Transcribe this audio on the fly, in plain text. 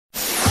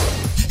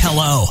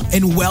Hello,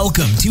 and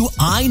welcome to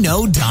I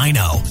Know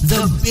Dino,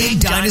 the Big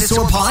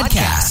Dinosaur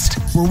Podcast,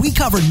 where we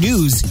cover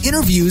news,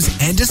 interviews,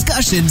 and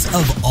discussions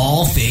of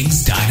all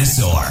things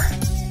dinosaur.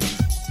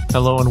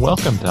 Hello and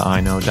welcome to I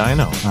Know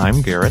Dino.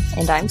 I'm Garrett.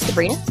 And I'm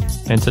Sabrina.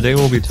 And today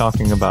we'll be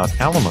talking about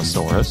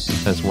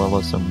Alamosaurus, as well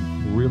as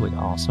some really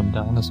awesome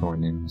dinosaur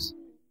news.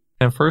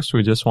 And first,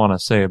 we just want to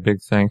say a big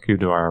thank you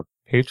to our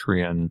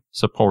Patreon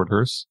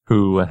supporters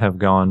who have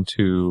gone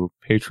to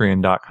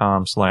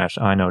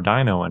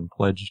patreon.com/iknowdino and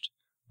pledged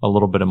a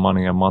little bit of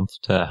money a month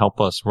to help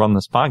us run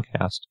this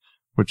podcast,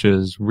 which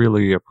is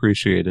really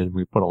appreciated.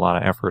 We put a lot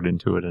of effort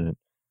into it, and it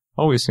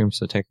always seems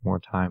to take more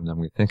time than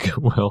we think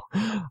it will.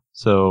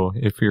 So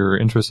if you're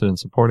interested in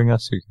supporting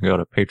us, you can go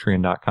to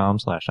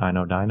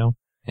patreon.com/iknowdino.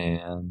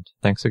 And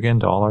thanks again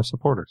to all our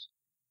supporters.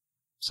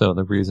 So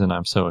the reason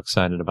I'm so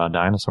excited about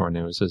dinosaur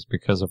news is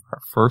because of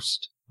our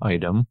first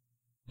item.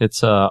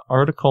 It's an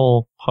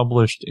article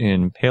published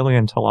in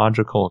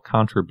Paleontological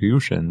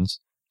Contributions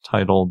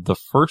titled The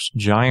First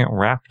Giant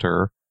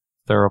Raptor,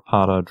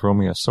 Theropoda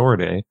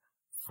dromaeosauridae,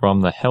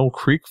 from the Hell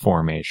Creek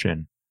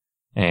Formation.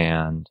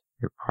 And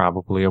you're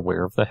probably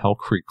aware of the Hell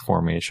Creek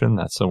Formation.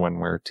 That's the one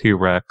where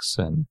T-Rex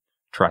and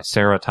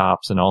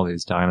Triceratops and all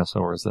these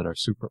dinosaurs that are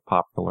super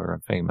popular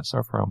and famous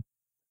are from.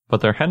 But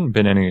there hadn't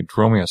been any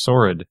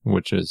dromaeosaurid,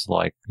 which is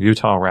like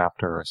Utah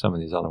Raptor or some of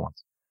these other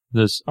ones.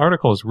 This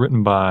article is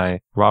written by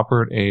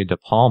Robert A. De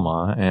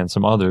Palma and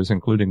some others,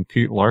 including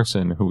Pete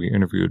Larson, who we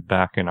interviewed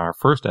back in our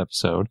first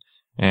episode,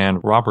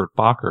 and Robert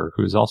Bacher,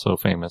 who is also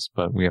famous,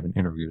 but we haven't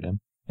interviewed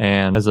him.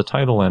 And as the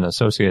title and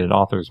associated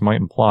authors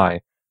might imply,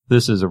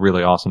 this is a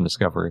really awesome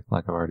discovery,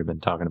 like I've already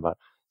been talking about.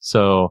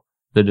 So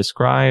they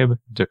describe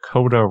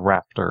Dakota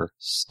Raptor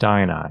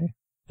steini,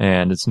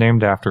 and it's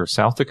named after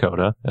South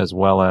Dakota, as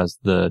well as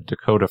the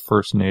Dakota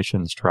First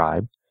Nations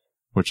tribe,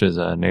 which is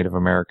a Native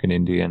American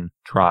Indian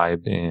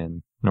tribe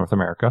in North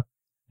America.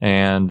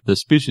 And the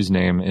species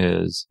name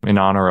is in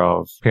honor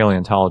of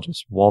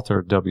paleontologist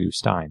Walter W.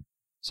 Stein.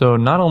 So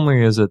not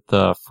only is it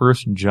the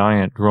first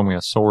giant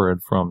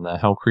dromaeosaurid from the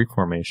Hell Creek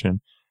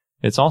Formation,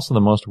 it's also the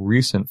most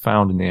recent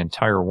found in the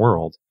entire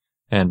world.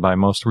 And by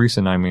most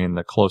recent, I mean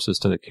the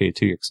closest to the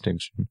KT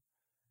extinction.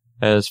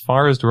 As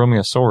far as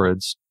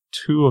dromaeosaurids,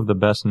 two of the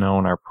best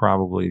known are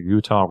probably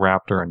Utah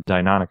Raptor and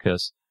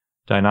Deinonychus.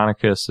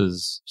 Deinonychus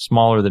is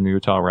smaller than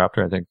Utah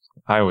Raptor.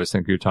 I always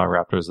think Utah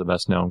Raptor is the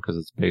best known because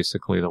it's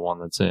basically the one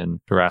that's in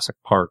Jurassic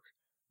Park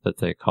that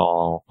they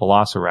call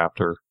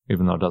Velociraptor,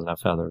 even though it doesn't have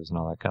feathers and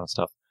all that kind of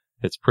stuff.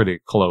 It's pretty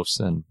close,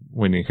 and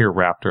when you hear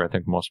Raptor, I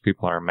think most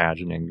people are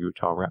imagining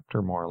Utah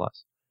Raptor more or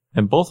less.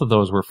 And both of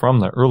those were from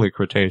the early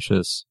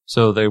Cretaceous,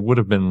 so they would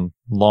have been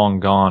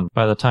long gone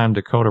by the time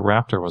Dakota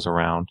Raptor was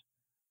around.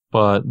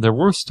 But there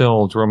were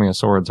still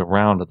dromaeosaurids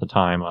around at the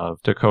time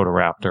of Dakota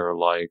Raptor,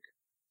 like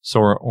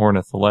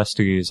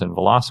Ornitholestes and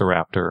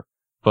Velociraptor,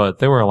 but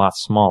they were a lot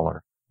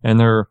smaller.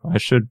 And I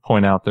should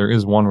point out, there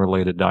is one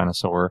related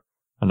dinosaur,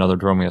 another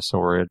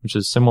dromaeosaurid, which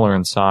is similar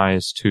in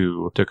size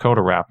to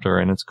Dakota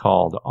Raptor, and it's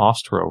called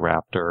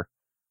Austroraptor,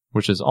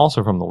 which is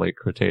also from the late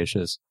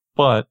Cretaceous,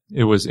 but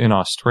it was in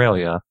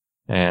Australia,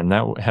 and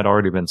that had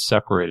already been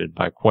separated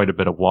by quite a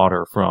bit of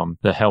water from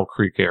the Hell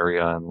Creek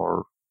area and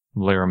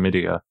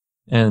Laramidia.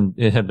 And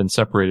it had been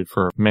separated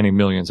for many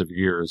millions of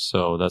years,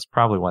 so that's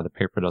probably why the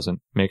paper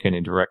doesn't make any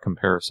direct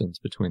comparisons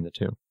between the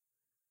two.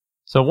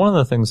 So one of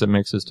the things that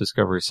makes this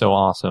discovery so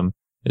awesome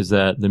is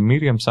that the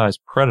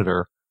medium-sized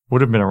predator would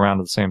have been around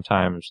at the same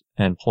time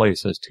and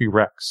place as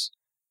T-Rex,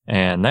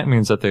 and that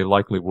means that they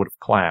likely would have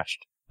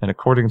clashed. And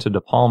according to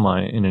De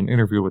Palma in an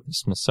interview with the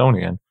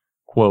Smithsonian,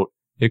 quote,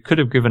 "It could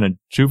have given a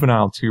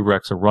juvenile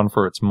T-Rex a run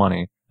for its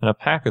money, and a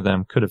pack of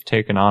them could have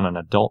taken on an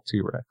adult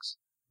T-Rex."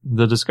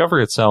 The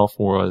discovery itself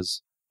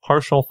was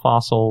partial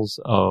fossils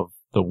of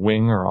the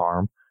wing or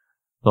arm,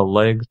 the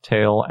leg,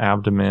 tail,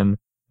 abdomen,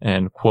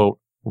 and, quote,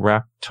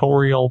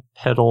 raptorial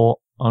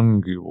pedal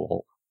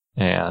ungule.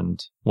 And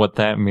what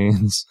that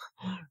means,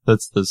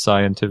 that's the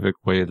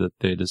scientific way that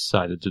they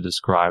decided to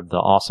describe the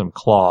awesome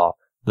claw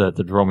that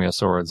the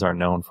dromaeosaurids are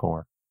known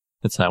for.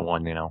 It's that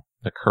one, the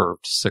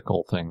curved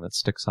sickle thing that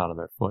sticks out of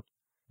their foot.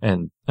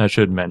 And I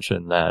should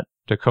mention that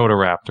Dakota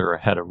Raptor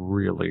had a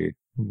really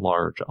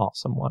large,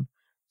 awesome one.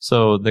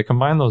 So they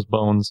combine those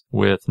bones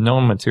with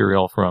known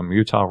material from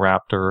Utah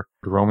Raptor,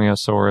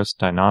 Dromaeosaurus,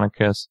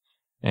 Deinonychus,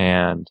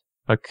 and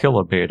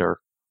Achillobator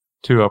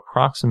to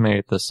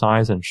approximate the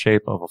size and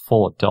shape of a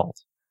full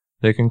adult.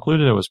 They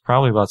concluded it was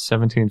probably about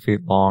 17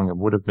 feet long and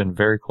would have been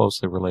very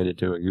closely related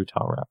to a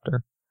Utah Raptor.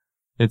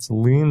 Its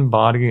lean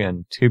body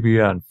and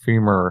tibia and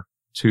femur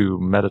to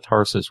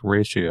metatarsus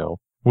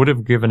ratio would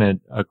have given it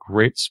a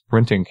great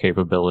sprinting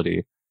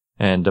capability,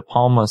 and De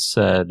Palma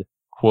said,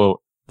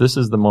 quote, "This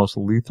is the most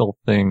lethal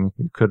thing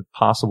you could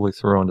possibly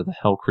throw into the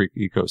Hell Creek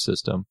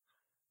ecosystem.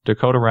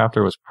 Dakota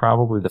Raptor was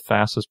probably the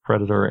fastest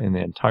predator in the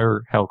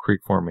entire Hell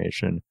Creek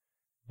Formation,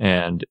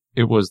 and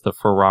it was the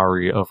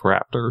Ferrari of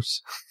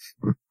raptors,"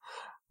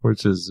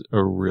 which is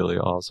a really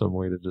awesome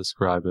way to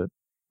describe it.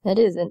 That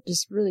is, and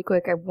just really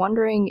quick, I'm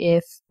wondering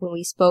if when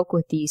we spoke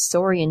with the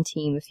Saurian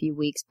team a few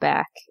weeks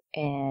back,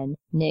 and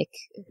Nick,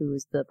 who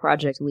was the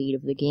project lead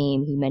of the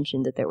game, he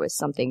mentioned that there was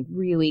something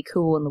really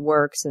cool in the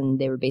works, and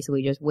they were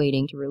basically just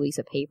waiting to release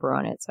a paper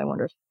on it, so I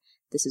wonder if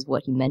this is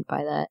what he meant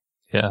by that.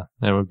 Yeah,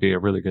 that would be a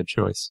really good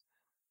choice.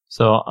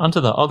 So, onto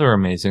the other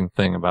amazing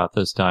thing about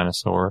this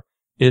dinosaur.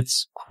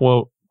 Its,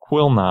 quote,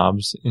 quill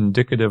knobs,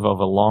 indicative of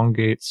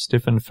elongate,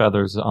 stiffened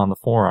feathers on the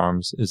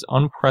forearms, is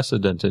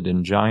unprecedented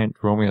in giant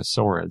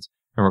dromaeosaurids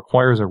and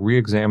requires a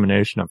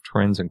re-examination of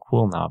trends in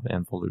quill knob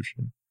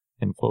evolution,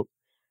 end quote.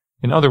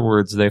 In other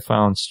words, they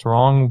found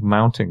strong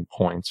mounting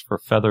points for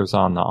feathers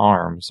on the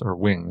arms, or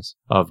wings,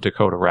 of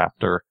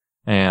Dakotaraptor,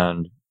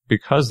 and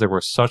because there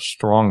were such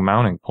strong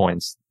mounting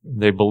points,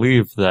 they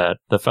believed that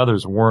the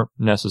feathers weren't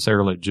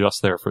necessarily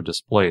just there for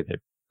display. They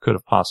could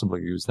have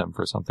possibly used them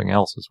for something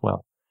else as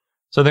well.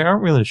 So they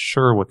aren't really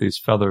sure what these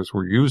feathers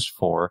were used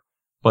for,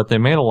 but they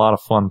made a lot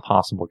of fun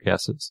possible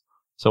guesses.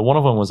 So one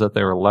of them was that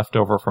they were left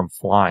over from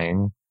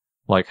flying,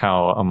 like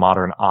how a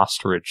modern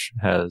ostrich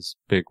has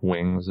big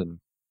wings and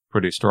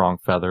pretty strong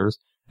feathers.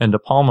 And De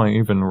Palma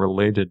even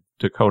related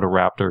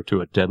Dakotaraptor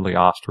to a deadly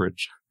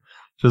ostrich,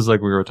 just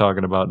like we were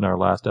talking about in our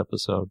last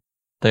episode.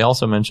 They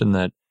also mentioned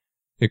that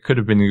it could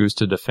have been used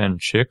to defend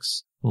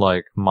chicks,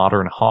 like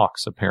modern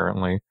hawks,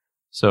 apparently.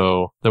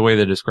 So the way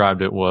they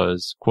described it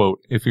was, quote,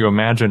 if you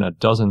imagine a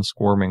dozen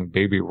squirming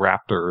baby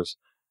raptors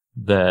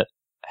that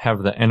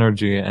have the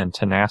energy and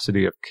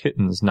tenacity of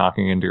kittens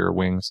knocking into your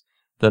wings,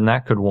 then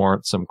that could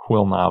warrant some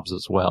quill knobs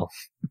as well.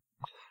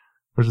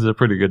 Which is a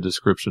pretty good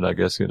description, I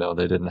guess. They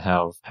didn't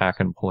have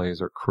pack-and-plays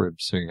or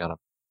cribs, so you gotta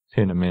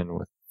pin them in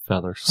with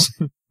feathers.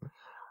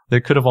 They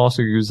could have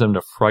also used them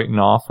to frighten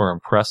off or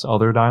impress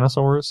other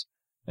dinosaurs.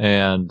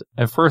 And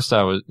at first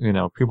I was,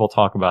 people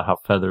talk about how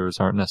feathers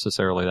aren't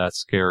necessarily that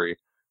scary.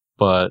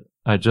 But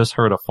I just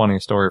heard a funny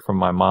story from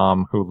my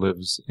mom who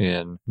lives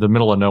in the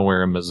middle of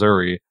nowhere in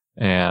Missouri.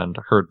 And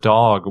her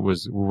dog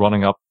was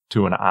running up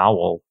to an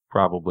owl,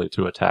 probably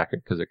to attack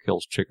it because it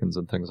kills chickens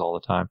and things all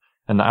the time.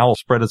 And the owl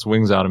spread its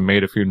wings out and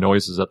made a few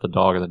noises at the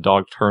dog, and the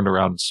dog turned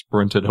around and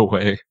sprinted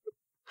away.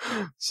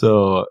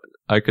 So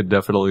I could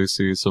definitely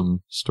see some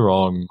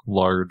strong,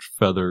 large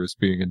feathers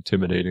being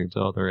intimidating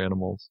to other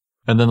animals.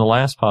 And then the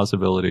last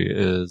possibility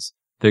is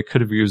they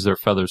could have used their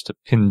feathers to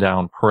pin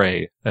down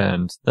prey,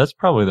 and that's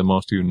probably the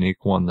most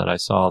unique one that I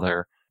saw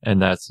there.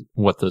 And that's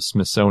what the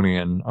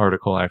Smithsonian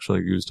article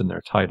actually used in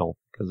their title,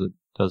 because it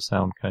does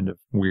sound kind of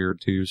weird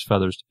to use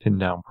feathers to pin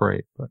down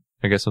prey. But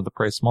I guess if the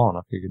prey's small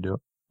enough, you could do it.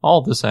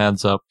 All this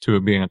adds up to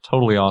it being a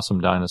totally awesome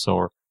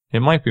dinosaur.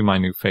 It might be my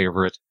new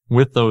favorite.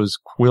 With those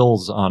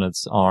quills on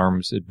its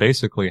arms, it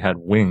basically had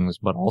wings,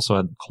 but also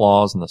had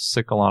claws and the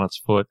sickle on its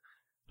foot.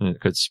 And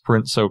it could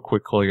sprint so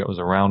quickly. It was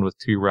around with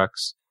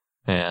T-Rex.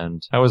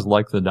 And I always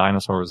liked the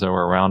dinosaurs that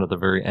were around at the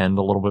very end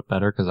a little bit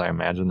better, because I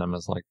imagine them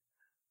as like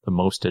the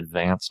most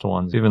advanced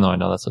ones, even though I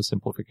know that's a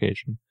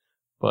simplification.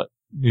 But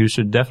you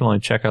should definitely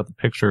check out the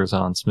pictures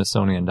on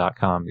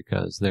Smithsonian.com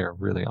because they're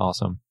really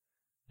awesome.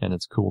 And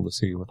it's cool to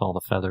see with all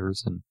the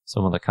feathers and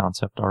some of the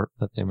concept art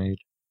that they made.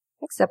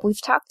 Next up,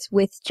 we've talked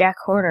with Jack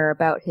Horner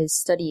about his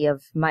study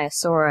of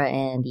Maiasaura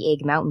and the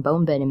Egg Mountain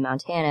bone bed in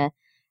Montana.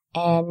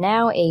 And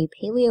now a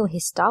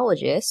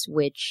paleohistologist,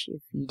 which,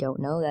 if you don't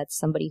know, that's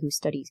somebody who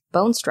studies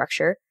bone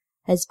structure,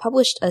 has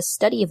published a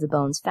study of the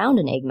bones found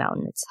in Egg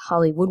Mountain. It's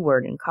Holly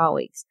Woodward and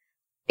colleagues.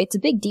 It's a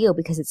big deal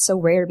because it's so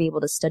rare to be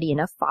able to study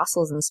enough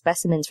fossils and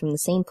specimens from the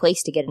same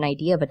place to get an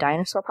idea of a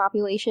dinosaur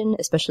population,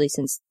 especially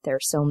since there are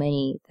so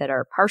many that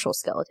are partial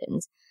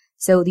skeletons.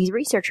 So these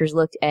researchers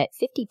looked at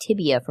 50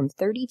 tibia from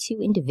 32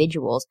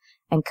 individuals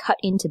and cut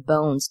into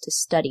bones to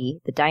study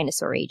the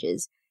dinosaur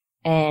ages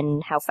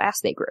and how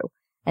fast they grew.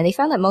 And they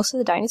found that most of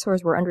the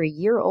dinosaurs were under a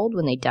year old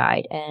when they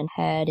died and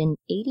had an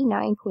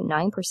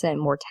 89.9%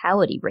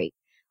 mortality rate.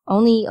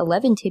 Only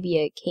 11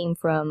 tibia came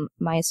from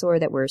Maiasaura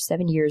that were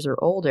 7 years or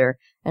older,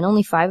 and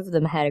only 5 of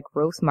them had a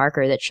growth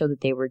marker that showed that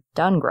they were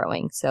done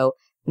growing. So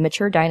the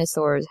mature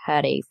dinosaurs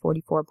had a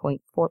 44.4%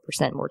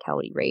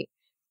 mortality rate.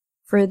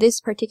 For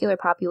this particular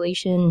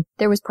population,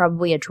 there was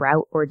probably a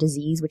drought or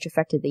disease which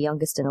affected the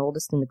youngest and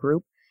oldest in the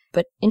group.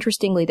 But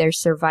interestingly, their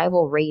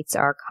survival rates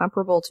are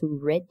comparable to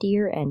red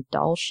deer and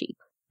Dall sheep.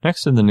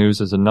 Next in the news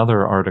is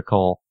another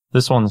article.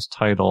 This one's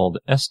titled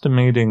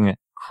Estimating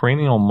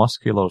Cranial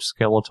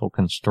Musculoskeletal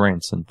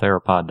Constraints in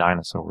Theropod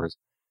Dinosaurs,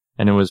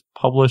 and it was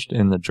published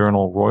in the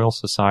journal Royal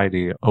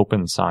Society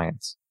Open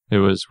Science. It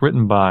was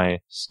written by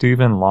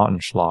Stephen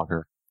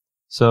Lautenschlager.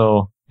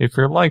 So, if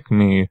you're like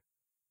me,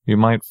 you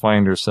might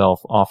find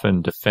yourself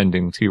often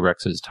defending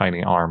T-Rex's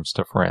tiny arms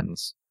to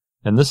friends.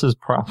 And this is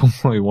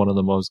probably one of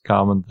the most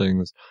common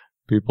things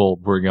people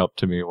bring up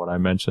to me when I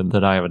mention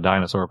that I have a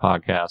dinosaur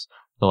podcast.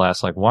 They'll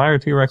ask, like, why are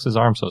T-Rex's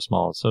arms so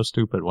small? It's so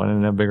stupid. Why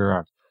didn't it have bigger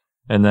arms?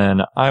 And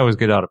then I always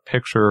get out a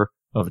picture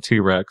of a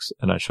T-Rex,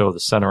 and I show the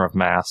center of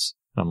mass.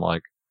 And I'm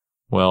like,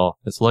 well,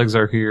 its legs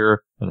are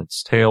here, and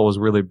its tail was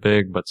really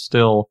big, but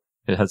still,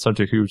 it had such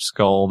a huge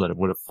skull that it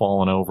would have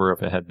fallen over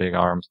if it had big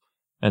arms.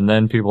 And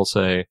then people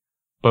say,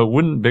 but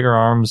wouldn't bigger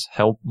arms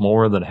help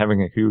more than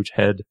having a huge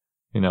head?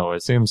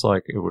 It seems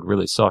like it would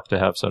really suck to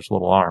have such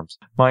little arms.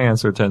 My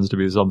answer tends to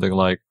be something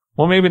like,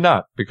 Well, maybe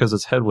not, because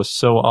its head was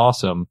so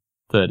awesome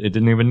that it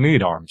didn't even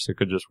need arms. It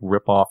could just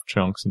rip off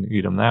chunks and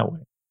eat them that way.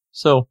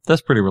 So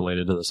that's pretty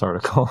related to this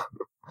article.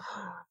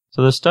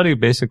 So the study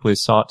basically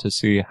sought to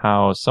see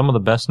how some of the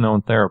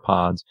best-known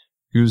theropods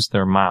used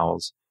their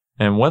mouths,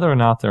 and whether or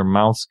not their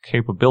mouth's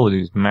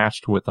capabilities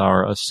matched with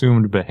our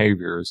assumed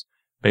behaviors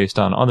based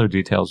on other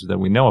details that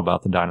we know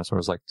about the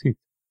dinosaurs like teeth.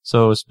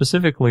 So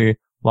specifically,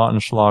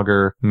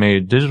 Lautenschlager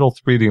made digital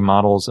 3D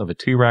models of a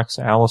T-Rex,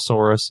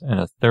 Allosaurus, and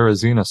a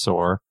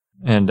Therizinosaur,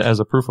 and as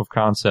a proof of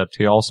concept,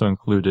 he also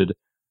included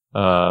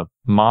a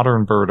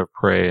modern bird of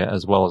prey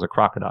as well as a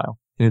crocodile.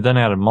 He then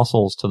added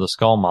muscles to the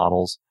skull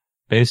models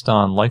based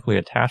on likely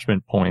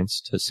attachment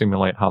points to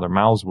simulate how their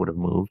mouths would have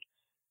moved,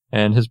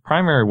 and his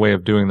primary way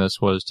of doing this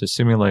was to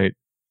simulate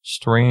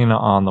strain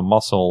on the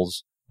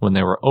muscles when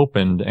they were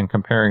opened and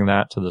comparing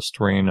that to the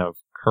strain of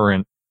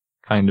current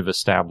kind of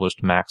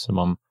established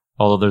maximum,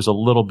 although there's a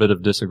little bit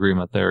of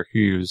disagreement there. He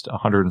used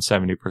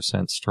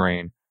 170%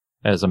 strain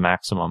as a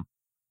maximum,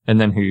 and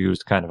then he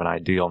used kind of an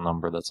ideal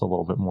number that's a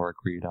little bit more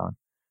agreed on.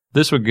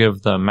 This would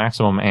give the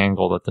maximum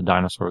angle that the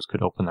dinosaurs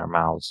could open their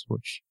mouths,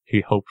 which he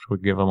hoped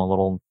would give them a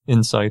little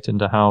insight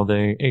into how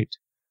they ate.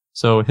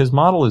 So his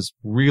model is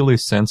really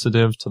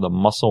sensitive to the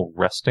muscle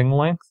resting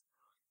length,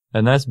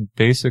 and that's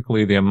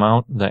basically the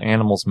amount the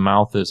animal's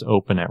mouth is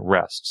open at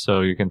rest. So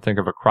you can think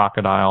of a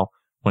crocodile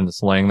when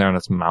it's laying there and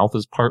its mouth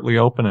is partly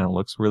open and it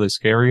looks really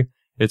scary.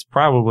 It's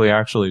probably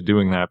actually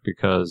doing that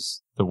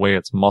because the way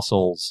its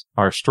muscles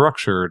are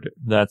structured,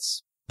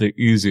 that's the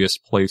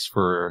easiest place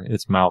for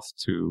its mouth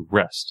to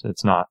rest.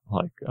 It's not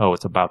like, oh,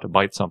 it's about to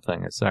bite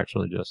something. It's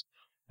actually just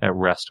at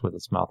rest with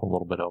its mouth a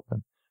little bit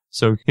open.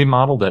 So he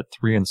modeled at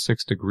 3 and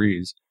 6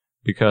 degrees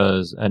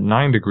because at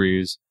 9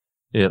 degrees,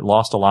 it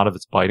lost a lot of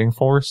its biting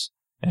force,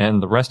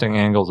 and the resting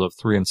angles of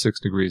 3 and 6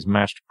 degrees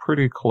matched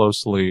pretty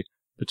closely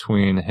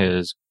between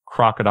his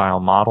crocodile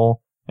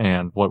model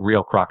and what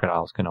real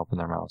crocodiles can open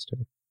their mouths to.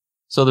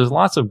 So there's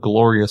lots of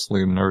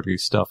gloriously nerdy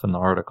stuff in the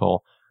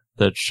article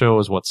that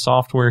shows what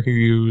software he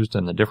used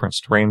and the different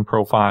strain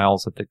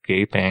profiles at the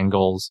gape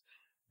angles,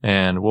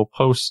 and we'll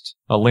post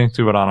a link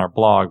to it on our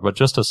blog, but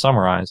just to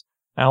summarize,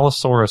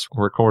 Allosaurus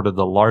recorded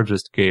the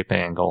largest gape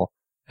angle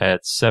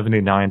at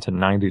 79 to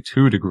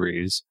 92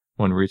 degrees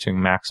when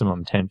reaching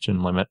maximum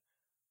tension limit,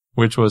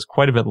 which was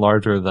quite a bit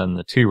larger than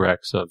the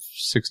T-Rex of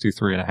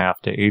 63.5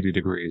 to 80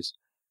 degrees.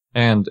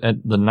 And at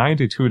the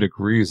 92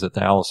 degrees that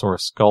the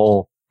Allosaurus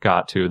skull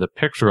got to, the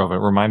picture of it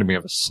reminded me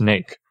of a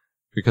snake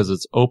because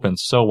it's open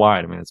so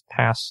wide. I mean, it's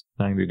past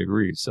 90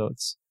 degrees, so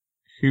it's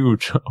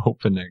huge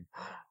opening.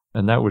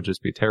 And that would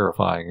just be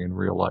terrifying in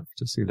real life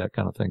to see that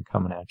kind of thing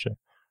coming at you.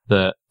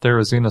 The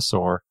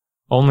Therizinosaur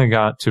only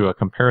got to a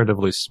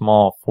comparatively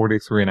small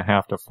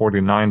 43.5 to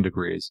 49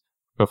 degrees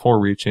before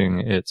reaching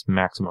its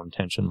maximum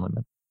tension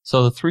limit.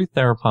 So the 3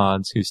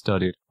 theropods he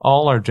studied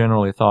all are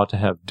generally thought to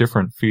have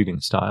different feeding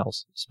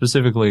styles.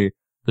 Specifically,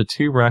 the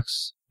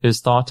T-Rex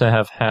is thought to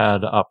have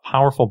had a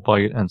powerful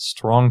bite and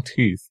strong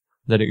teeth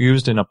that it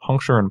used in a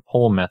puncture and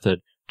pull method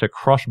to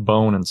crush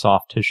bone and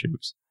soft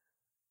tissues.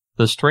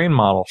 The strain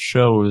model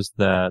shows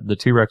that the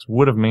T-Rex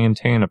would have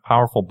maintained a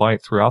powerful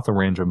bite throughout the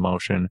range of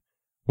motion,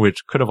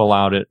 which could have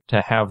allowed it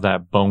to have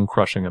that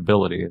bone-crushing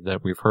ability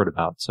that we've heard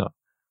about, so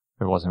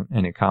there wasn't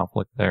any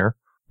conflict there.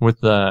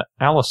 With the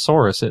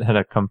Allosaurus, it had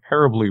a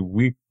comparably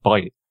weak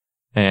bite,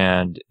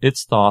 and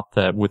it's thought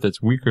that with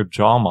its weaker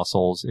jaw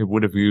muscles, it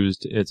would have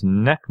used its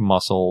neck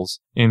muscles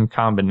in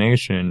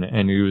combination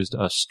and used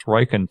a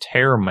strike and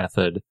tear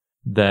method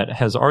that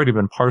has already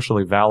been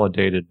partially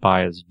validated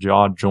by its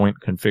jaw joint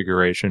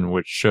configuration,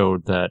 which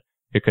showed that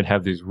it could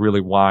have these really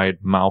wide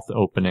mouth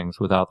openings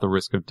without the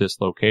risk of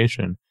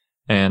dislocation.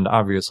 And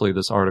obviously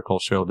this article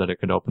showed that it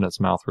could open its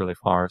mouth really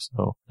far,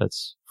 so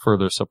that's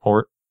further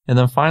support. And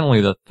then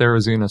finally, the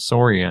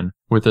Therizinosaurian,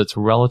 with its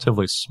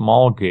relatively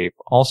small gape,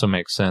 also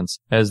makes sense,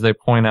 as they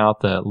point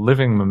out that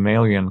living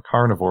mammalian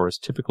carnivores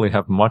typically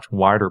have much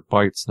wider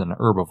bites than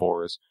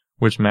herbivores,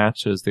 which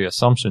matches the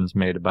assumptions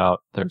made about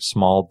their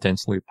small,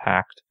 densely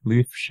packed,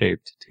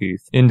 leaf-shaped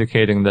teeth,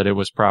 indicating that it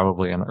was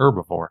probably an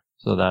herbivore,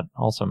 so that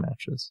also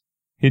matches.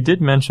 He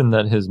did mention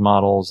that his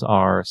models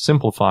are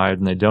simplified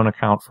and they don't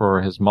account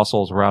for his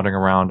muscles routing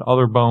around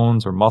other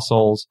bones or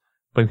muscles,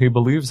 but he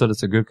believes that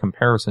it's a good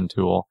comparison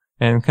tool,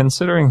 and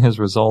considering his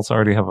results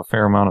already have a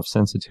fair amount of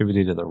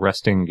sensitivity to the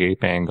resting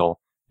gape angle,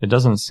 it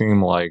doesn't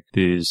seem like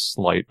these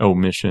slight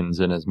omissions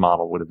in his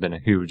model would have been a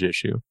huge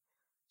issue.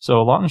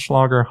 So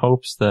Lautenschlager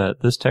hopes that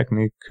this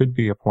technique could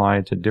be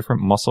applied to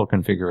different muscle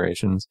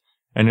configurations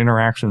and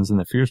interactions in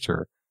the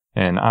future,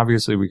 and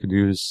obviously we could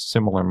use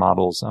similar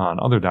models on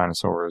other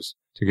dinosaurs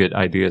to get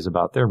ideas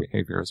about their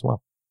behavior as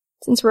well.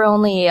 Since we're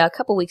only a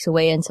couple weeks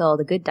away until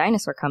The Good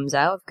Dinosaur comes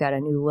out, I've got a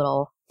new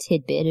little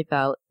tidbit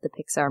about the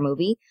Pixar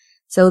movie.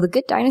 So The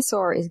Good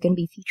Dinosaur is going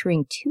to be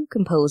featuring 2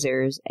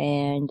 composers,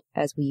 and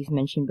as we've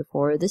mentioned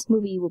before, this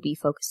movie will be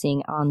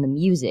focusing on the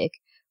music,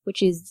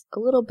 which is a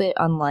little bit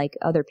unlike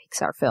other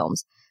Pixar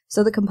films.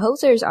 So the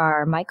composers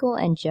are Michael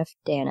and Jeff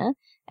Dana,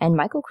 and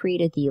Michael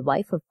created the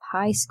Life of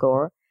Pi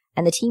score,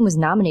 and the team was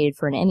nominated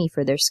for an Emmy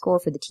for their score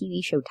for the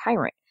TV show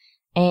Tyrant.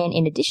 And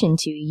in addition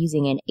to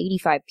using an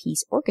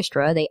 85-piece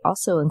orchestra, they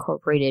also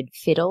incorporated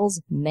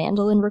fiddles,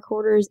 mandolin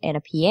recorders, and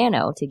a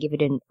piano to give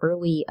it an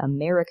early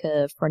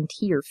America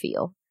frontier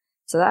feel.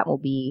 So that will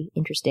be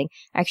interesting.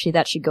 Actually,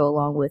 that should go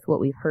along with what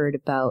we've heard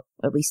about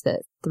at least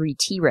the 3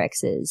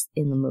 T-Rexes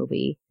in the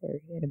movie. They're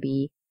going to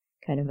be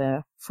kind of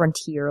a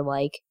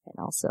frontier-like, and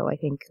also I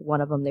think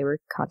one of them they were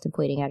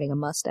contemplating adding a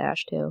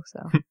mustache to.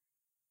 So.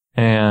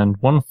 And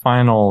one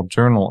final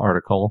journal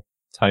article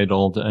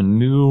titled "A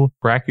New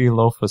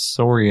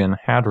Brachylophosaurian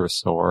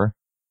Hadrosaur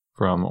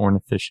from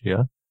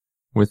Ornithischia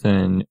with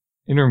an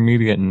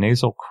Intermediate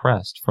Nasal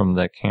Crest from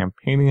the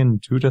Campanian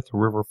Judith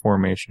River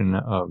Formation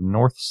of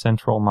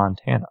north-central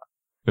Montana."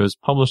 It was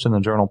published in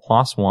the journal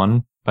PLOS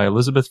One by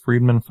Elizabeth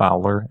Friedman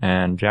Fowler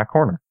and Jack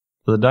Horner.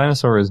 The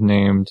dinosaur is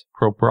named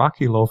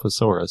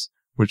Probrachylophosaurus,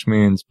 which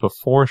means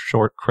before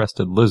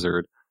short-crested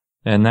lizard,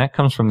 and that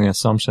comes from the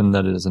assumption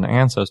that it is an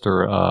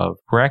ancestor of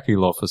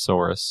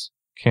Brachylophosaurus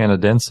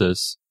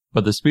canadensis,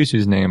 but the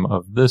species name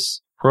of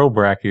this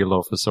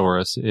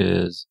Probrachylophosaurus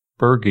is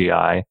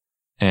Bergii,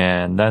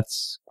 and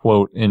that's,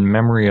 quote, in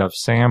memory of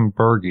Sam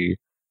Berge,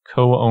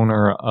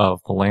 co-owner of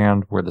the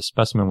land where the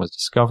specimen was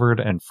discovered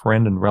and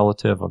friend and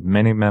relative of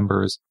many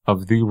members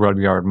of the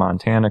Rudyard,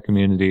 Montana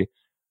community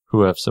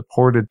who have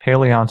supported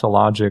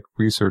paleontologic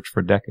research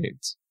for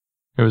decades.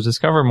 It was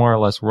discovered more or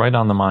less right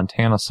on the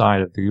Montana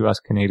side of the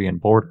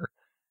U.S.-Canadian border,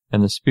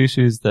 and the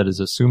species that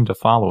is assumed to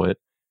follow it,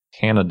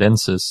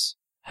 canadensis,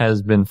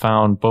 has been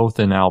found both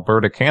in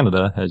Alberta,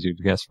 Canada, as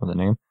you'd guess from the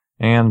name,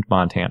 and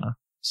Montana.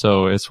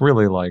 So it's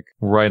really like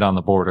right on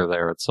the border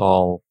there. It's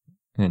all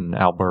in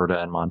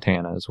Alberta and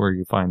Montana is where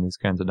you find these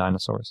kinds of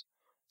dinosaurs.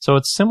 So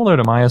it's similar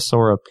to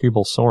Maiasaura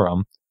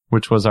pebulsorum,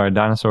 which was our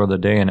dinosaur of the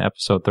day in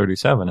episode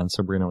 37, and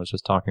Sabrina was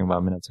just talking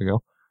about minutes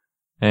ago.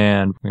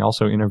 And we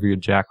also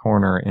interviewed Jack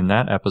Horner in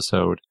that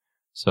episode,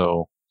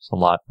 so it's a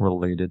lot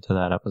related to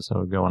that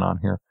episode going on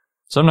here.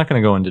 So I'm not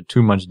going to go into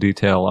too much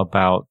detail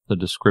about the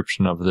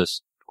description of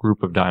this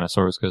group of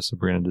dinosaurs because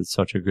Sabrina did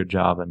such a good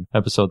job in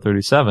episode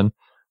 37,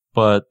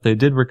 but they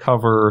did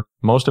recover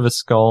most of its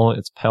skull,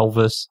 its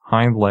pelvis,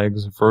 hind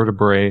legs,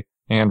 vertebrae,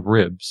 and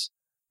ribs.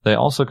 They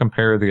also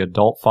compare the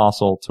adult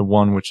fossil to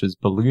one which is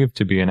believed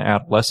to be an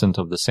adolescent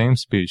of the same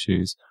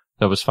species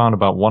that was found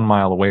about 1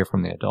 mile away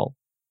from the adult.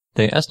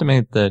 They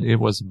estimate that it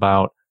was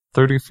about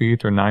 30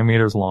 feet or 9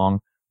 meters long,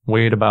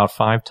 weighed about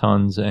 5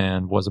 tons,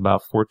 and was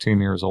about 14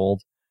 years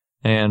old.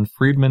 And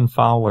Friedman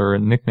Fowler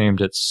nicknamed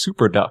it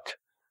Super Duck,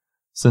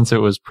 since it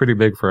was pretty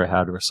big for a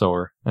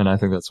hadrosaur, and I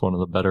think that's one of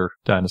the better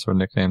dinosaur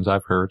nicknames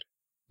I've heard.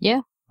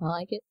 Yeah, I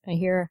like it. I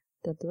hear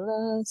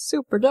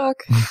Super Duck.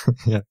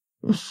 Yeah.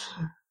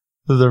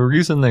 The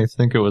reason they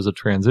think it was a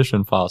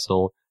transition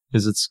fossil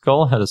is its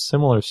skull had a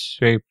similar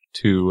shape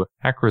to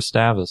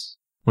Acrostavis,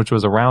 which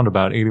was around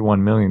about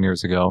 81 million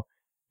years ago,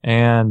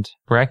 and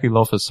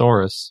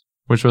Brachylophosaurus,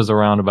 which was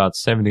around about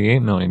 78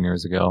 million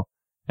years ago,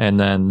 and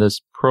then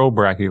this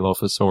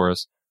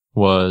Probrachylophosaurus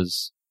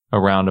was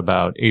around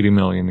about 80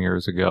 million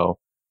years ago,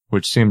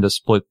 which seemed to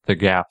split the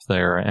gap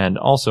there, and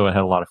also it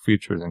had a lot of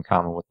features in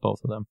common with both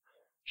of them.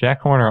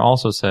 Jack Horner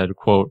also said,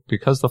 quote,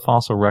 "Because the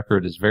fossil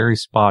record is very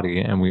spotty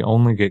and we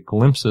only get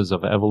glimpses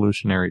of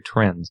evolutionary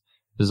trends,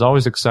 it is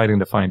always exciting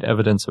to find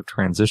evidence of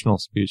transitional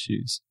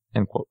species,"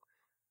 end quote.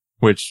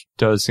 Which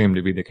does seem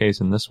to be the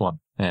case in this one,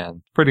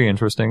 and pretty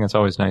interesting. It's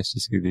always nice to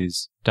see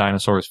these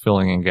dinosaurs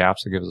filling in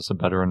gaps. It gives us a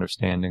better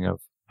understanding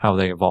of how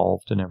they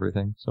evolved and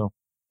everything, so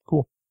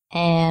cool.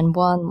 And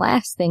one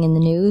last thing in the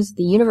news,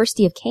 the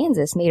University of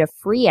Kansas made a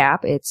free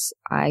app. It's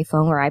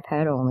iPhone or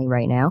iPad only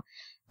right now,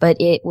 but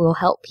it will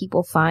help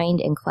people find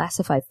and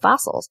classify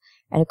fossils.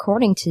 And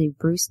according to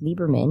Bruce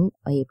Lieberman,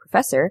 a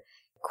professor,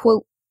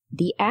 quote,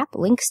 "The app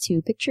links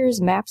to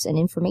pictures, maps, and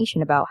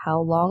information about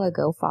how long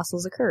ago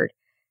fossils occurred."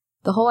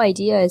 The whole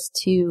idea is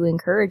to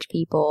encourage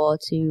people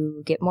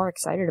to get more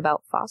excited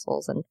about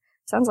fossils, and it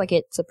sounds like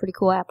it's a pretty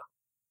cool app.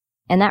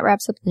 And that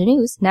wraps up the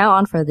news. Now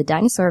on for the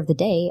dinosaur of the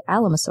day,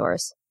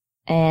 Alamosaurus.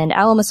 And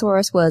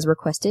Alamosaurus was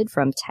requested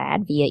from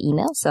Tad via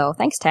email, so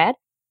thanks, Tad.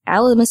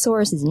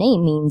 Alamosaurus'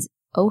 name means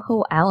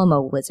Oho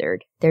Alamo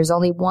lizard. There's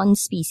only one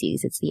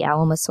species. It's the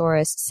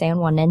Alamosaurus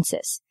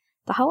sanjuanensis.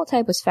 The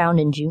holotype was found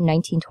in June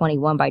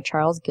 1921 by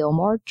Charles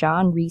Gilmore,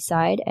 John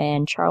Reeside,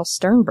 and Charles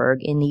Sternberg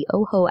in the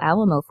Ojo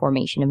Alamo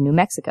Formation of New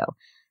Mexico.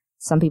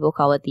 Some people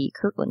call it the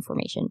Kirtland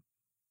Formation.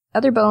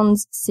 Other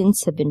bones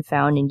since have been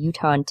found in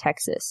Utah and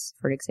Texas.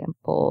 For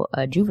example,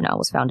 a juvenile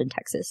was found in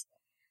Texas.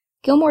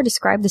 Gilmore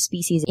described the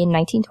species in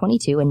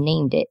 1922 and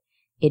named it.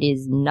 It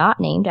is not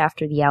named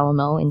after the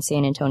Alamo in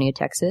San Antonio,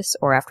 Texas,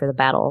 or after the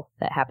battle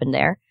that happened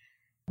there.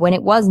 When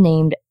it was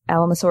named,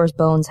 Alamosaurus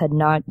bones had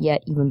not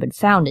yet even been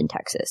found in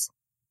Texas.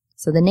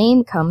 So the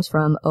name comes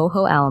from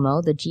Ojo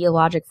Alamo, the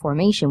geologic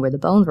formation where the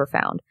bones were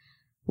found,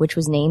 which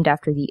was named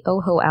after the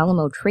Ojo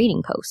Alamo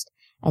trading post.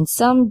 And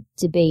some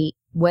debate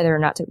whether or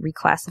not to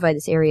reclassify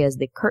this area as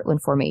the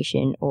Kirtland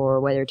Formation or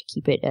whether to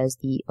keep it as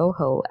the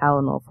Ojo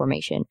Alamo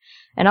Formation.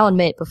 And I'll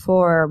admit,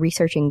 before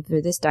researching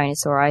through this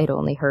dinosaur, I had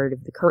only heard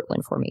of the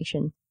Kirtland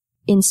Formation.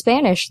 In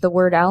Spanish, the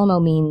word alamo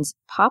means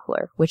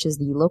poplar, which is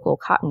the local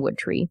cottonwood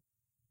tree.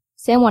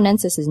 San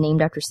Juanensis is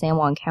named after San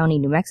Juan County,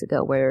 New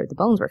Mexico, where the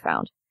bones were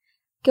found.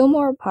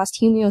 Gilmore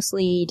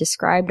posthumously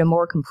described a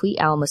more complete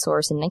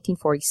Alamosaurus in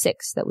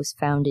 1946 that was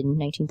found in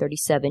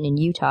 1937 in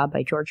Utah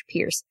by George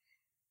Pierce.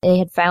 They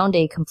had found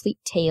a complete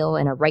tail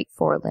and a right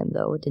forelimb,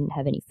 though it didn't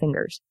have any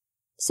fingers.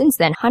 Since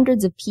then,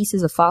 hundreds of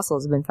pieces of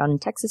fossils have been found in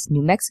Texas,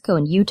 New Mexico,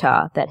 and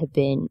Utah that have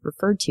been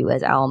referred to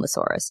as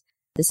Alamosaurus.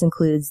 This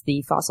includes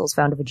the fossils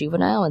found of a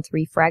juvenile and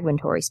 3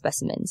 fragmentary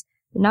specimens.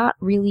 Not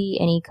really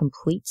any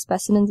complete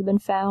specimens have been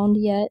found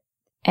yet.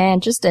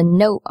 And just a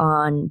note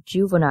on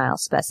juvenile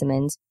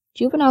specimens.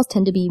 Juveniles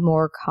tend to be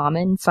more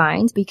common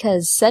finds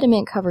because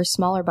sediment covers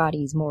smaller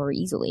bodies more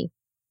easily.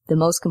 The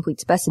most complete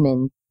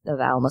specimen of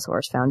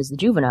Alamosaurus found is the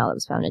juvenile that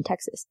was found in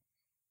Texas.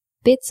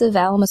 Bits of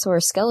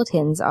Alamosaurus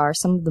skeletons are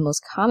some of the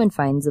most common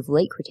finds of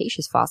late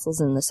Cretaceous fossils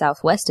in the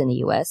southwest in the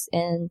U.S.,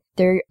 and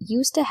they're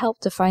used to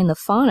help define the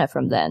fauna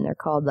from them. They're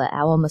called the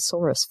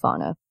Alamosaurus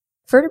fauna.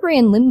 Vertebrae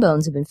and limb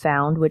bones have been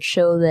found, which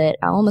show that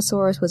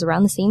Alamosaurus was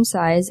around the same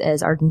size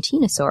as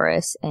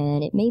Argentinosaurus,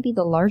 and it may be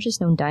the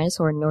largest known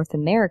dinosaur in North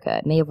America.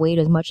 It may have weighed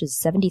as much as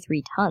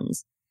 73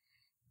 tons.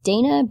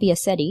 Dana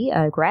Biasetti,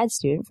 a grad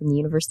student from the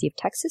University of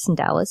Texas in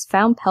Dallas,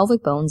 found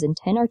pelvic bones and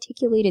 10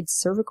 articulated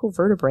cervical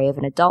vertebrae of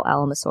an adult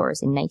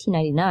Alamosaurus in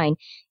 1999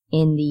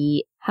 in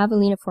the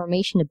Javelina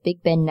Formation of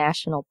Big Bend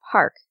National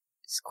Park.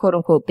 It's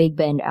quote-unquote Big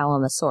Bend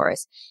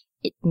Alamosaurus.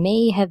 It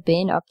may have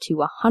been up to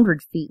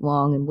 100 feet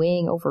long and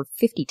weighing over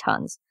 50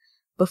 tons.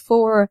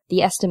 Before,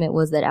 the estimate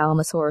was that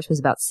Alamosaurus was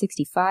about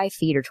 65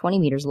 feet or 20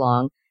 meters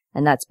long,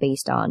 and that's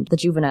based on the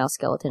juvenile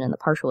skeleton and the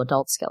partial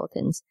adult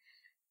skeletons.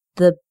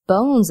 The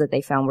bones that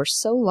they found were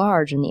so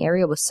large and the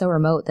area was so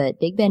remote that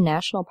Big Bend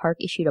National Park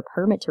issued a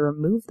permit to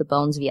remove the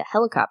bones via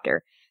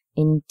helicopter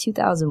in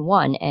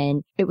 2001,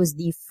 and it was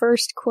the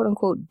first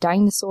quote-unquote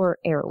dinosaur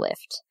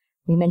airlift.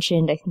 We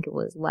mentioned, I think it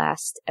was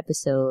last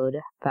episode,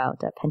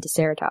 about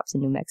Pentaceratops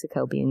in New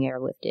Mexico being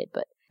airlifted,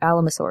 but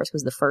Alamosaurus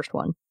was the first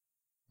one.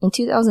 In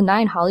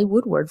 2009, Holly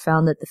Woodward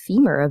found that the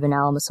femur of an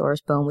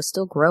Alamosaurus bone was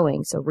still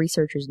growing, so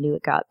researchers knew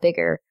it got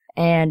bigger.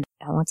 And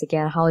once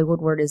again, Holly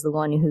Woodward is the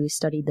one who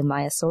studied the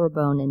Maiasaura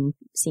bone and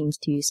seems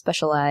to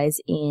specialize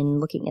in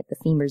looking at the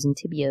femurs and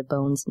tibia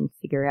bones and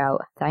figure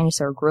out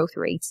dinosaur growth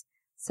rates.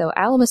 So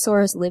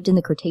Alamosaurus lived in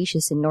the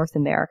Cretaceous in North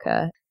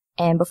America.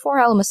 And before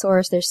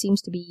Alamosaurus, there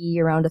seems to be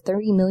around a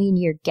 30 million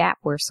year gap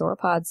where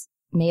sauropods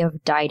may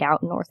have died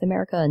out in North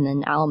America and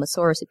then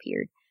Alamosaurus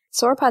appeared.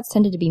 Sauropods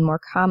tended to be more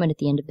common at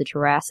the end of the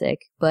Jurassic,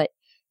 but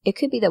it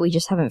could be that we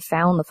just haven't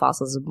found the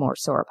fossils of more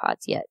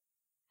sauropods yet.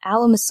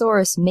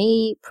 Alamosaurus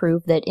may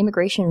prove that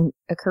immigration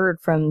occurred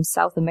from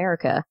South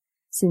America,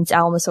 since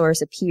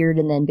Alamosaurus appeared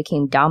and then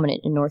became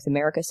dominant in North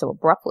America so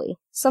abruptly.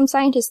 Some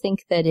scientists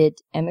think that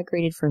it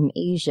emigrated from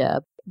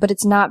Asia, but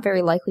it's not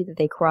very likely that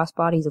they crossed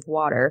bodies of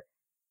water.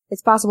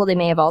 It's possible they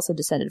may have also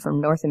descended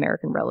from North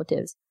American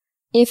relatives.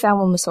 If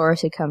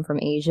Alamosaurus had come from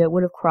Asia, it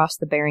would have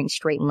crossed the Bering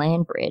Strait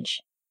land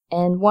bridge.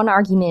 And one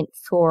argument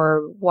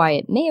for why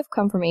it may have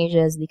come from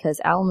Asia is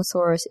because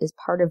Alamosaurus is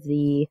part of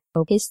the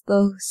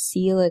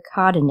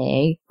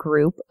Opisthocoelicodinae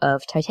group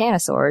of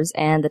titanosaurs,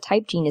 and the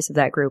type genus of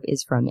that group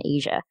is from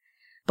Asia.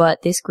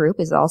 But this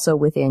group is also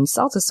within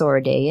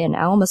Saltasauridae, and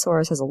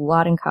Alamosaurus has a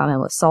lot in common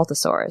with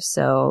Saltasaurus,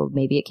 so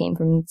maybe it came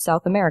from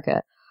South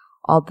America.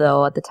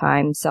 Although at the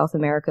time, South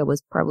America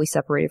was probably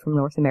separated from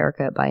North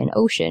America by an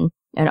ocean,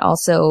 and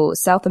also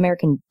South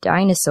American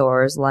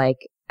dinosaurs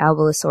like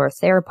Albilosaur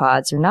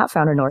theropods are not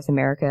found in North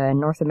America,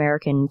 and North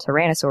American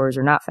tyrannosaurs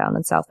are not found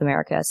in South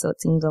America, so it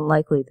seems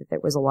unlikely that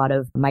there was a lot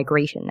of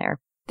migration there.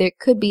 There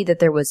could be that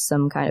there was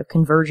some kind of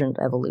convergent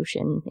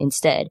evolution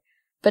instead.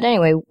 But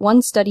anyway,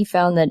 one study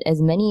found that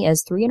as many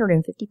as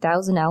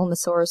 350,000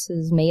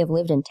 Alamosauruses may have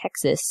lived in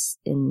Texas,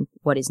 in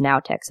what is now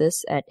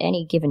Texas, at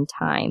any given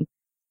time.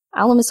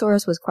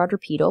 Alamosaurus was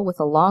quadrupedal with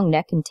a long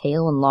neck and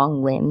tail and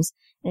long limbs,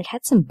 and it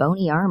had some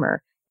bony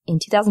armor. In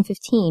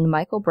 2015,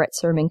 Michael Brett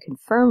Sermon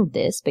confirmed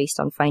this based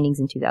on findings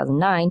in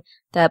 2009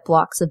 that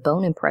blocks of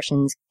bone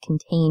impressions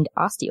contained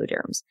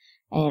osteoderms,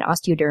 and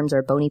osteoderms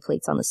are bony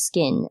plates on the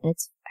skin, and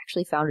it's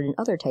actually found in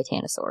other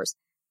titanosaurs.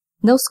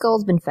 No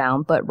skull's been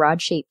found, but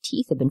rod-shaped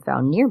teeth have been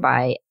found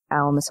nearby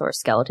Alamosaurus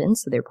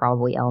skeletons, so they're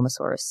probably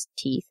Alamosaurus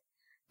teeth.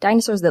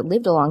 Dinosaurs that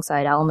lived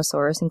alongside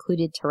Alamosaurus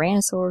included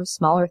tyrannosaurs,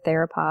 smaller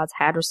theropods,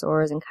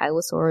 hadrosaurs, and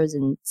chylosaurs,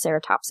 and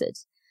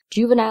ceratopsids.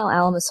 Juvenile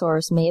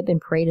Alamosaurus may have been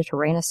prey to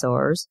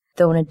tyrannosaurs,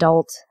 though an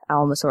adult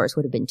Alamosaurus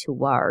would have been too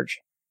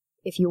large.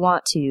 If you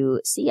want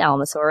to see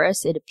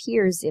Alamosaurus, it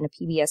appears in a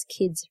PBS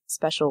Kids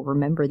special,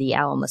 Remember the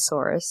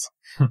Alamosaurus.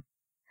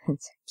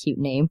 It's a cute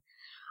name.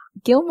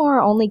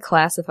 Gilmore only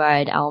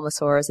classified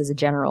Alamosaurus as a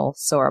general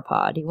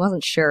sauropod. He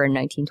wasn't sure in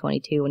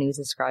 1922 when he was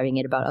describing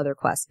it about other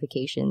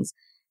classifications,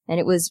 and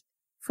it was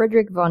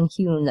Friedrich von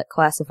Huene that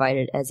classified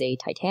it as a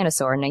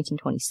titanosaur in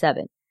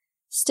 1927.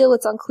 Still,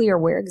 it's unclear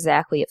where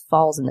exactly it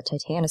falls in the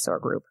titanosaur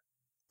group.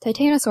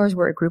 Titanosaurs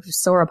were a group of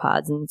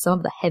sauropods and some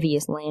of the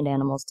heaviest land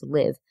animals to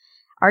live.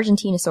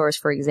 Argentinosaurus,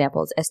 for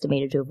example, is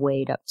estimated to have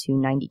weighed up to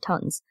 90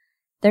 tons.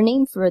 They're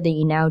named for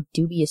the now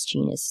dubious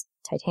genus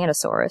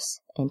Titanosaurus,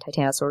 and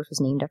Titanosaurus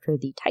was named after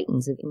the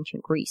Titans of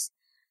ancient Greece.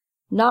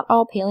 Not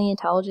all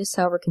paleontologists,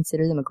 however,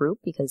 consider them a group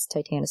because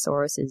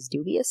Titanosaurus is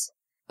dubious,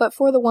 but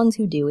for the ones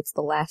who do, it's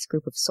the last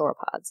group of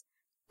sauropods.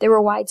 They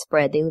were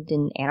widespread. They lived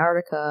in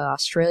Antarctica,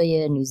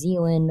 Australia, New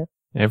Zealand.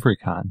 Every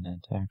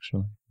continent,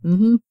 actually.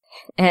 Mm-hmm.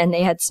 And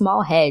they had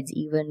small heads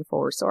even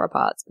for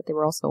sauropods, but they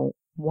were also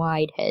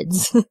wide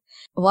heads.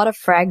 A lot of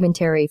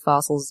fragmentary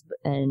fossils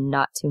and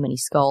not too many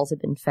skulls have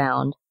been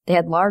found. They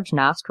had large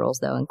nostrils,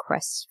 though, and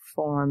crests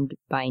formed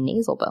by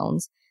nasal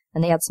bones,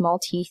 and they had small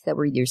teeth that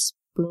were either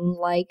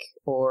spoon-like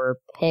or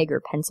peg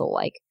or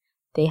pencil-like.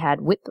 They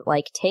had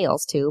whip-like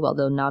tails, too,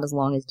 although not as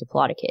long as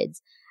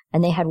diplodocids,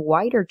 and they had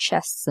wider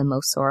chests than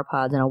most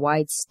sauropods and a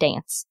wide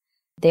stance.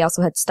 They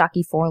also had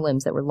stocky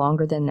forelimbs that were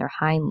longer than their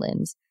hind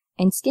limbs,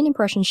 and skin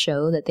impressions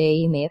show that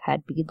they may have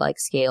had bead-like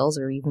scales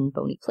or even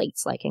bony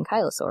plates like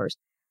ankylosaurs.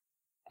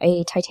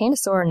 A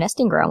titanosaur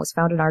nesting ground was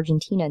found in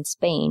Argentina and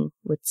Spain,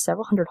 with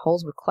several hundred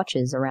holes with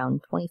clutches,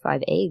 around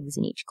 25 eggs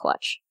in each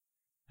clutch.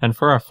 And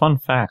for a fun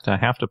fact, I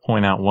have to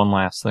point out one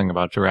last thing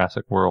about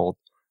Jurassic World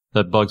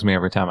that bugs me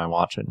every time I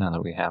watch it, now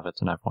that we have it,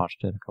 and I've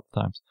watched it a couple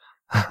times.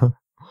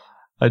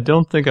 I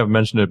don't think I've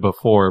mentioned it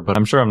before, but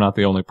I'm sure I'm not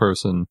the only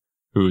person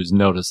who's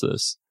noticed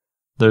this.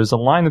 There's a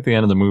line at the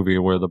end of the movie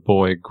where the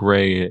boy,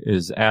 Gray,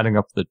 is adding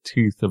up the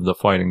teeth of the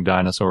fighting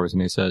dinosaurs,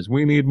 and he says,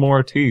 "We need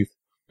more teeth,"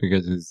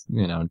 because he's,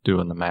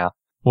 doing the math.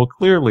 Well,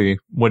 clearly,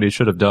 what he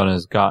should have done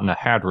is gotten a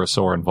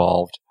hadrosaur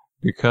involved,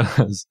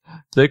 because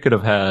they could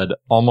have had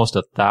almost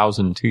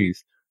 1,000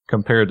 teeth,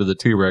 compared to the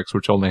T-Rex,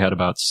 which only had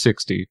about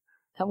 60.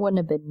 That wouldn't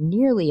have been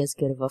nearly as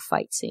good of a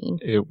fight scene.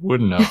 It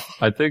wouldn't have.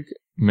 I think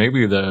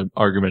maybe the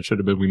argument should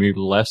have been we need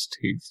less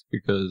teeth,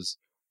 because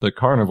the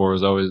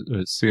carnivores always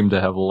seem to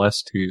have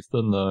less teeth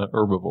than the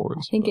herbivores.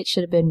 I think it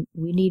should have been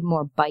we need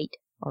more bite,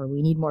 or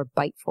we need more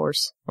bite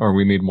force. Or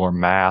we need more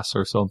mass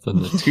or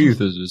something. The teeth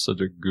is just such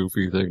a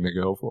goofy thing to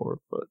go for.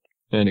 But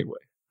anyway.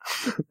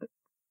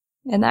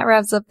 And that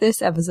wraps up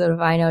this episode of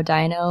I Know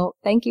Dino.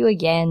 Thank you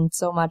again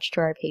so much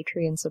to our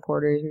Patreon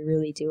supporters. We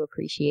really do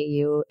appreciate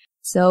you.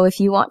 So if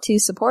you want to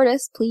support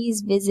us,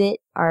 please visit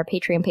our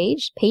Patreon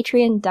page,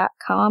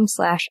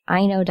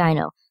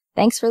 patreon.com/iknowdino.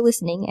 Thanks for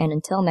listening, and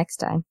until next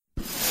time.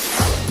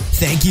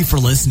 Thank you for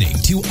listening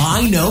to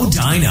I Know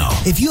Dino.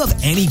 If you have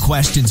any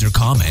questions or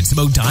comments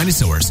about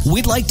dinosaurs,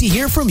 we'd like to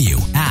hear from you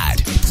at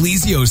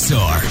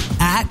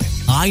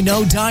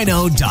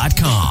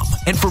plesiosaur@iknowdino.com.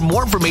 And for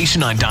more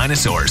information on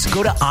dinosaurs,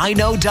 go to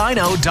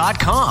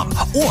iknowdino.com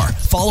or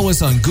follow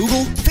us on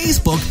Google,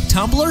 Facebook,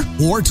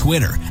 Tumblr, or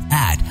Twitter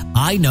at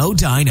I Know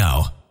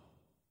Dino.